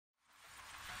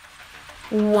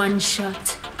One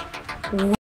shot.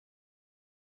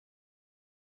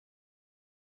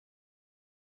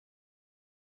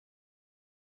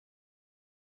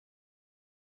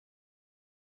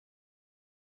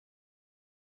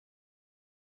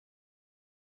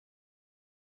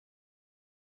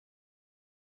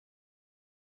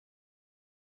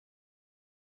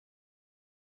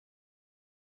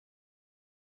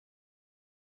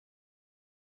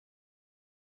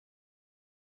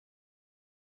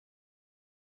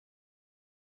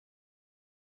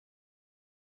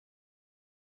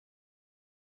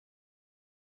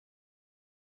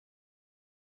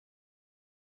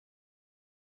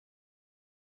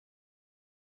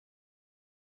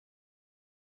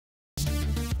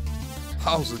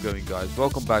 How's it going, guys?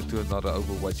 Welcome back to another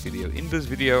Overwatch video. In this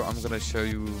video I'm gonna show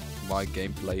you my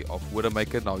gameplay of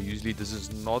Widowmaker. Now usually this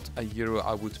is not a hero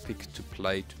I would pick to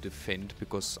play to defend,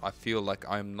 because I feel like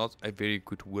I'm not a very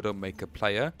good Widowmaker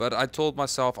player, but I told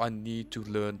myself I need to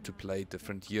learn to play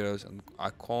different heroes, and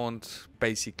I can't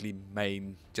basically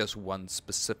main just one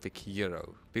specific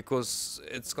hero because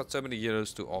it's got so many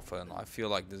heroes to offer, and I feel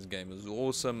like this game is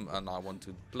awesome and I want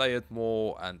to play it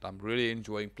more, and I'm really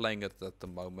enjoying playing it at the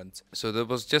moment. So that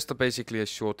was just basically a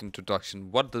short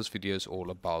introduction what this video is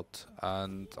all about,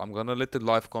 and I'm gonna let the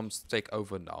live comms take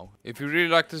over now. If you really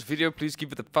like this video, please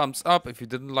give it a thumbs up. If you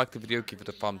didn't like the video, give it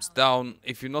a thumbs down.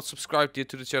 If you're not subscribed yet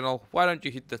to the channel, why don't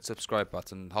you hit that subscribe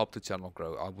button and help the channel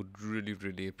grow? I would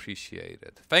really appreciate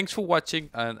it. Thanks for watching,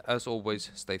 and as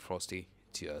always, stay frosty.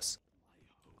 Cheers.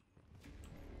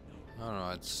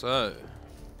 Alright, so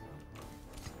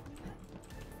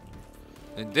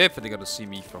they're definitely gonna see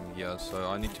me from here, so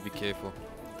I need to be careful.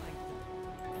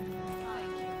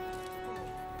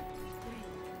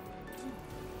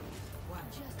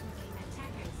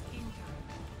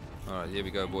 Alright, here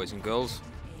we go, boys and girls.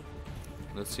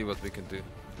 Let's see what we can do.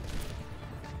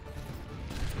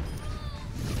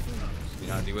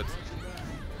 Behind you it.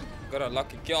 Got a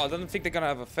lucky kill. I didn't think they're gonna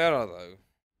have a Pharah though.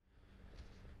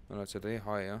 Alright, so they're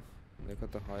higher. They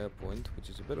got the higher point, which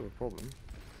is a bit of a problem.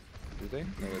 Do they?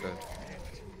 No, they don't.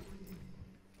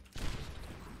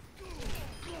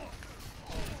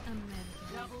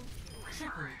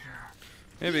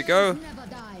 Here we go.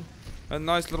 A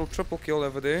nice little triple kill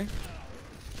over there.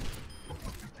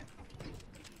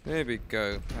 There we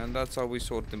go. And that's how we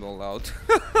sort them all out.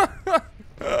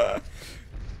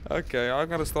 Okay, I'm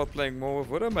gonna start playing more with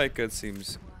Widowmaker, it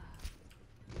seems.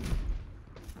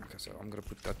 Okay, so I'm gonna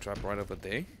put that trap right over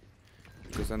there,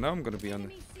 because I know I'm gonna be on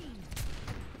the...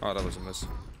 Oh, that was a miss.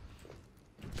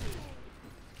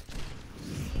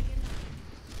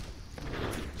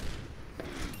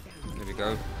 There we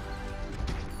go.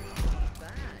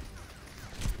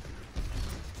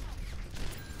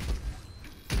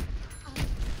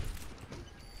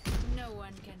 No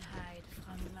one can hide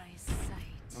from my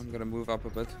sight. I'm gonna move up a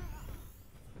bit.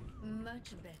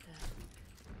 Much better.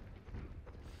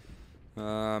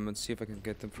 And see if I can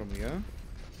get them from here.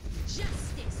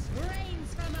 Justice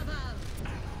reigns from above.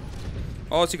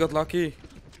 Oh, she got lucky.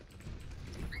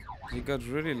 He got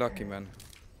really lucky, man.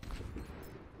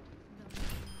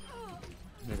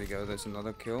 There we go, there's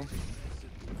another kill.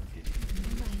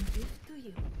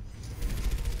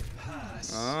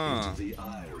 Ah.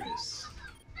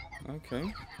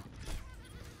 Okay.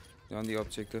 They're on the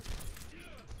objective.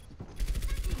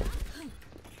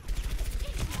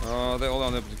 Oh, they're all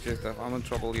on the objective. I'm in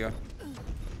trouble here.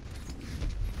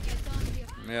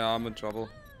 Yeah, I'm in trouble.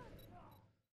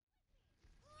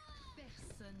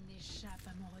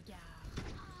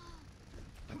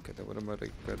 Okay, the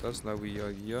Widowmaker does know we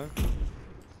are here.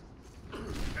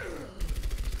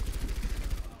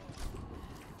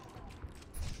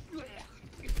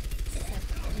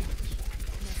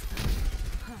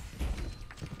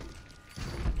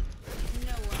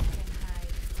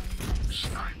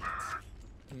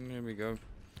 There we go.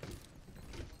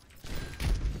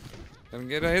 Didn't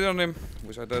get a hit on him.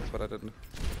 Wish I did, but I didn't.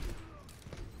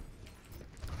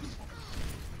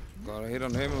 Got a hit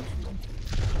on him.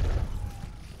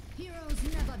 Heroes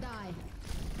never die.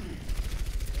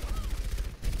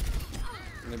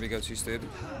 There we go, she's dead.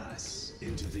 Pass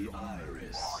into the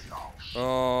iris.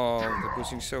 Oh, they're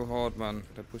pushing so hard, man.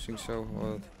 They're pushing so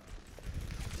hard.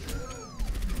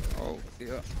 Oh,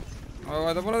 yeah. Oh,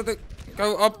 I don't want to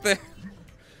go up there.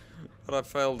 But I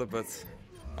failed a bit.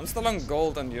 I'm still on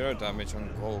gold and euro damage on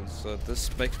gold, so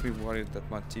this makes me worried that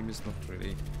my team is not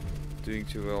really doing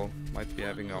too well. Might be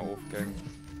having an off game.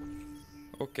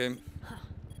 Okay.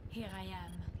 Here I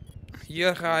am.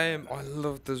 Here I am. I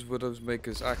love this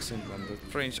Widowmaker's accent, man. The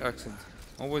French accent.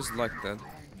 Always like that.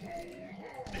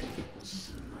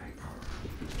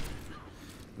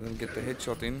 Then get the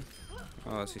headshot in.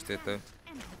 Oh, she's dead though.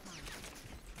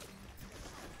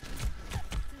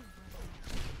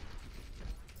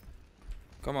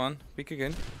 Come on, peek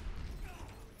again.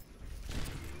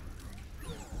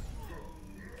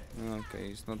 Okay,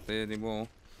 he's not there anymore.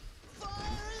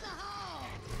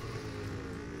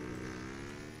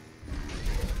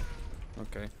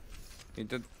 Okay. He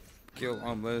did kill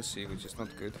our Mercy, which is not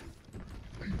good.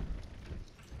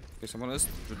 Okay, someone is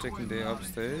protecting the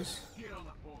upstairs.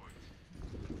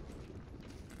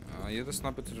 You're the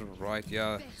sniper to the right.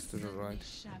 Yeah, it's to the right.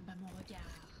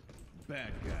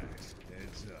 Bad guys,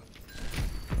 heads up.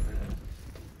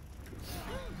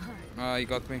 He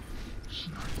got me.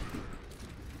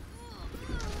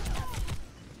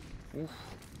 Oof.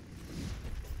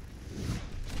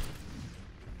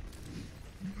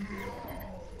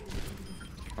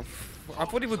 I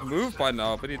thought he would move by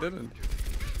now, but he didn't.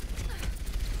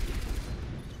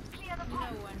 No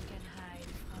one can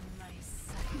hide from my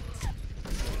sight.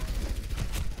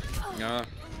 Yeah.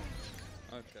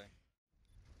 Okay.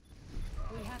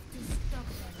 We have to stop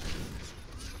them.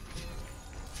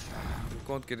 We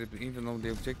can't get it even on the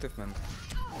objective, man.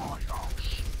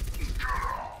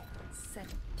 Ça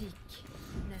pique,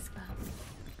 n'est-ce pas?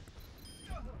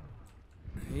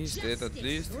 He's dead at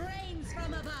least. Rains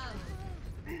from above.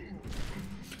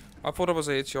 I thought it was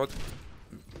a headshot.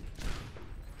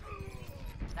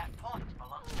 That point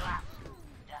belongs to us.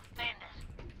 Defend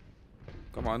it.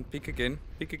 Come on, peek again.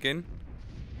 Peek again.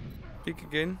 Peek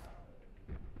again.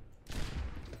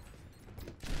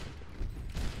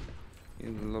 He's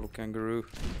a little kangaroo.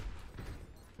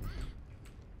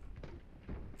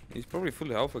 He's probably full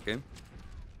health again.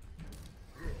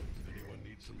 Anyone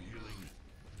need some healing?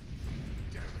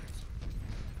 Damn it.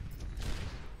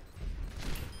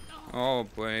 Oh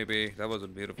baby, that was a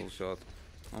beautiful shot.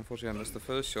 Unfortunately I missed the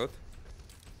first shot.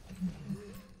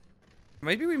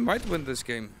 Maybe we might win this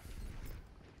game.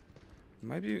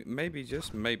 Maybe,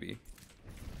 just maybe.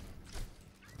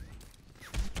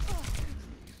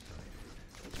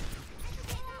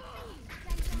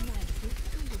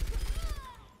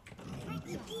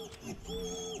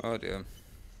 Oh dear.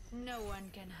 No one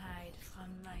can hide from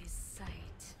my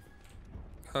sight.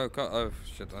 Oh, oh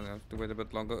shit, I have to wait a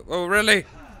bit longer. Oh really?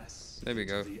 Pass There we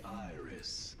go. into the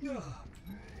iris.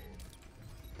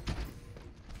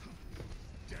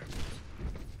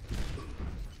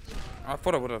 I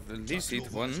thought I would have at least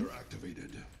hit one. Are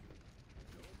activated.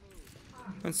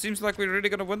 It seems like we're really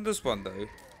gonna win this one though.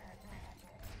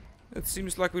 It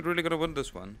seems like we're really gonna win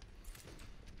this one.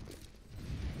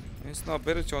 There's now a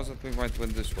better chance that we might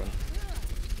win this one.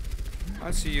 I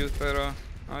see you, Thera.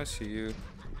 I see you.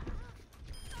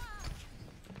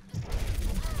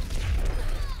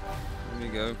 There we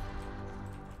go.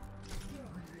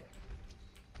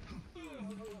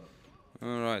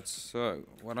 Alright, so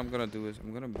what I'm gonna do is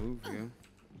I'm gonna move you.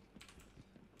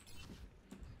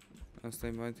 As they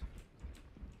might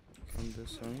come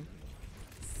this way.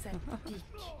 Ça pique,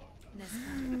 n'est-ce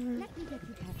pas? Let me get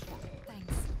you patched up.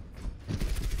 Thanks.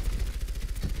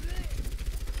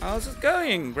 How's it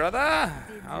going, brother?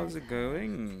 How's it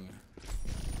going?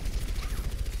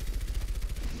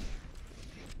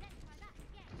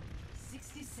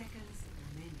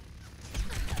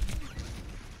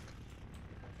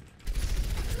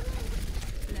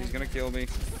 He's gonna kill me.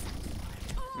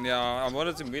 Yeah, I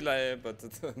wanted to melee, but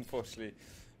unfortunately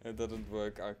it didn't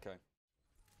work. Okay.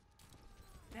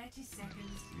 30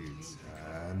 seconds. It's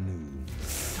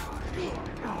new.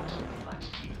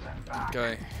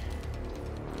 Okay.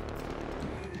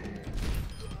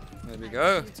 There we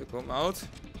go. Took him out.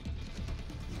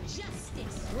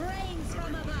 Justice reigns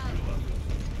from above.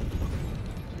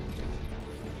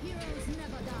 Heroes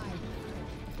never die.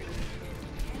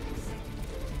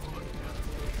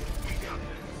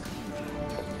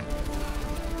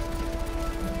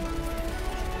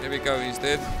 There we go. He's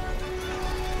dead. No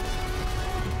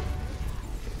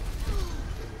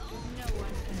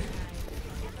one can hide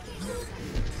from my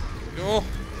sight. Oh.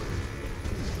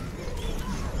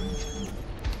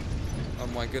 Oh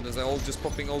my goodness, they're all just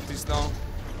popping ultis now.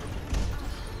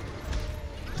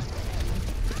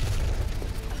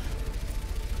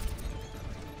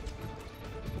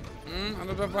 I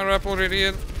don't have my rap already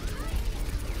yet.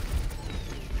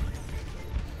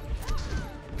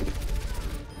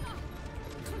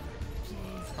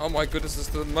 Oh my goodness, this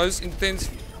is the most intense.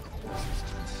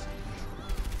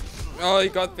 Oh, he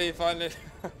got me finally.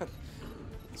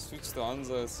 Switched to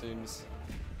Hanzo, it seems.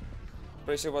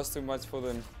 Pressure was too much for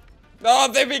them.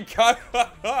 Oh, there we go.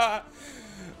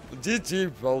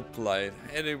 GG, well played.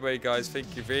 Anyway, guys,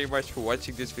 thank you very much for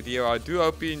watching this video. I do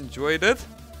hope you enjoyed it.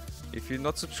 If you're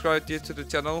not subscribed yet to the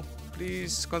channel,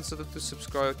 please consider to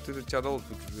subscribe to the channel. It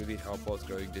would really help out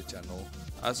growing the channel.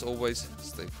 As always,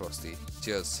 stay frosty.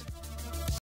 Cheers.